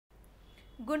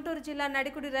గుంటూరు జిల్లా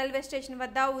Nadikudi railway station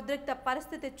వద్ద ఉద్రిక్త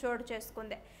పరిస్థితి చోటు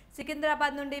చేసుకుంది.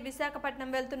 సికింద్రాబాద్ నుండి విశాఖపట్నం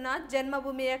వెళ్తున్న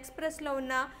జన్మభూమి ఎక్స్‌ప్రెస్ లో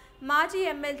ఉన్న మాజీ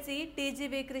ఎమ్మెల్సీ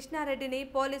టీజీవీ కృష్ణారెడ్డిని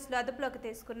పోలీసులు అదుపులోకి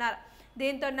తీసుకున్నారు.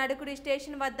 దీంతో నడికుడి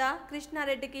స్టేషన్ వద్ద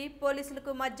కృష్ణారెడ్డికి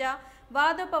పోలీసులకు మధ్య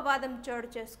వాదోపవాదం చోటు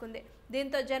చేసుకుంది.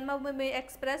 దీంతో జన్మభూమి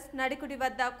ఎక్స్‌ప్రెస్ నడికుడి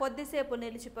వద్ద కొద్దిసేపు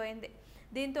నిలిచిపోయింది.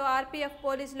 దీంతో ఆర్పీఎఫ్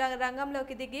పోలీసుల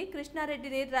రంగంలోకి దిగి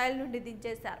కృష్ణారెడ్డిని రైలు నుండి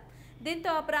దించేశారు. దీంతో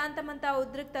ఆ ప్రాంతమంతా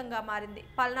ఉద్రిక్తంగా మారింది.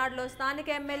 పల్నాడులో స్థానిక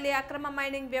ఎమ్మెల్యే అక్రమ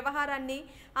మైనింగ్ వ్యవహారాన్ని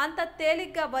అంత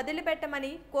తేలిగ్గా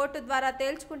వదిలిపెట్టమని కోర్టు ద్వారా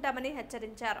తేల్చుకుంటామని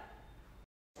హెచ్చరించారు.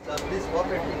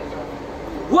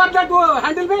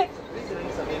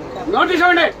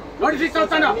 నోటీస్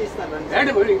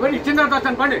ఇచ్చిన తర్వాత